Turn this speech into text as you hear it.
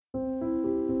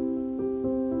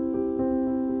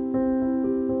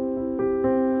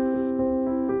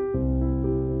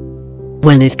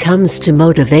When it comes to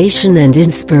motivation and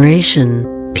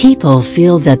inspiration, people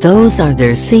feel that those are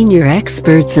their senior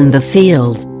experts in the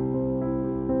field.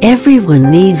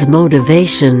 Everyone needs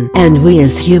motivation, and we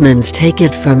as humans take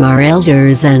it from our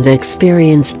elders and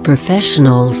experienced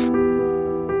professionals.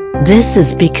 This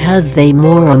is because they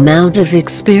more amount of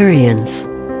experience.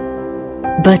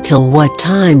 But till what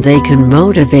time they can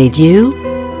motivate you?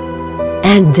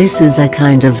 And this is a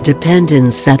kind of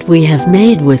dependence that we have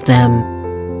made with them.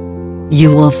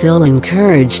 You will feel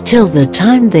encouraged till the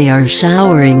time they are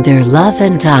showering their love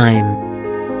and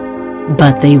time.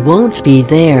 But they won't be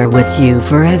there with you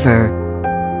forever.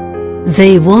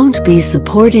 They won't be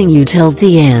supporting you till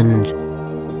the end.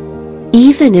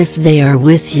 Even if they are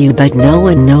with you, but no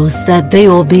one knows that they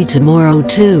will be tomorrow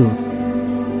too.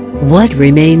 What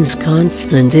remains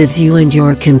constant is you and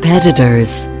your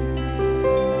competitors.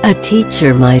 A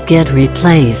teacher might get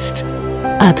replaced.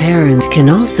 A parent can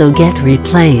also get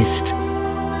replaced.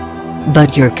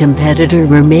 But your competitor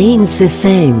remains the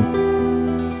same.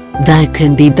 That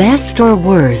can be best or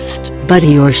worst, but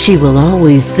he or she will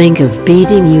always think of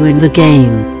beating you in the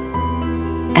game.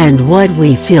 And what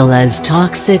we feel as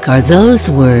toxic are those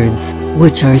words,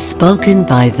 which are spoken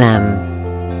by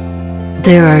them.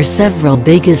 There are several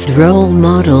biggest role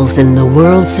models in the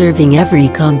world serving every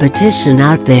competition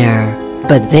out there,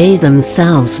 but they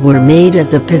themselves were made at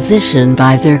the position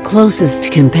by their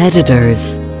closest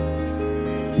competitors.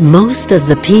 Most of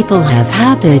the people have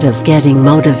habit of getting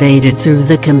motivated through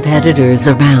the competitors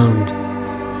around.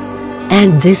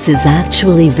 And this is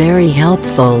actually very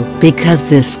helpful, because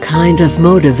this kind of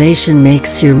motivation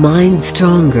makes your mind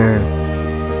stronger.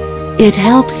 It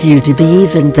helps you to be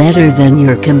even better than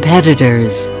your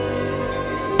competitors.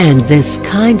 And this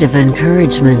kind of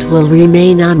encouragement will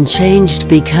remain unchanged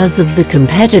because of the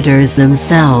competitors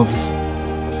themselves.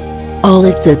 All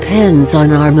it depends on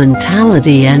our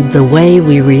mentality and the way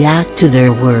we react to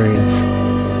their words.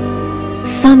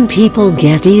 Some people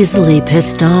get easily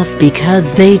pissed off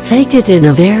because they take it in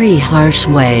a very harsh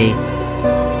way.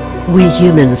 We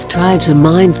humans try to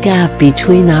mind gap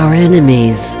between our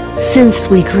enemies, since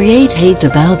we create hate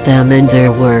about them and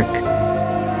their work.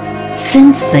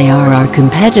 Since they are our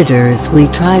competitors, we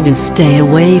try to stay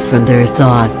away from their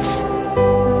thoughts.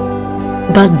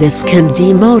 But this can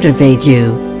demotivate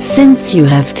you, since you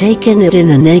have taken it in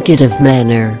a negative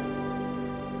manner.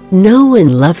 No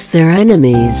one loves their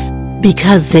enemies,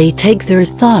 because they take their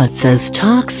thoughts as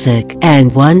toxic,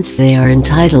 and once they are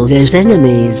entitled as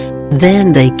enemies,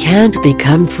 then they can't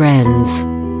become friends.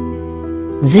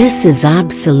 This is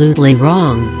absolutely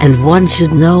wrong, and one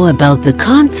should know about the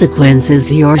consequences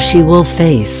he or she will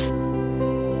face.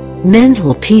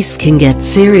 Mental peace can get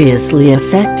seriously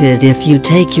affected if you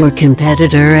take your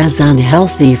competitor as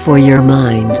unhealthy for your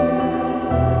mind.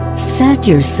 Set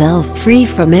yourself free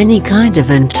from any kind of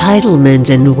entitlement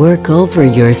and work over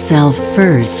yourself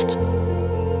first.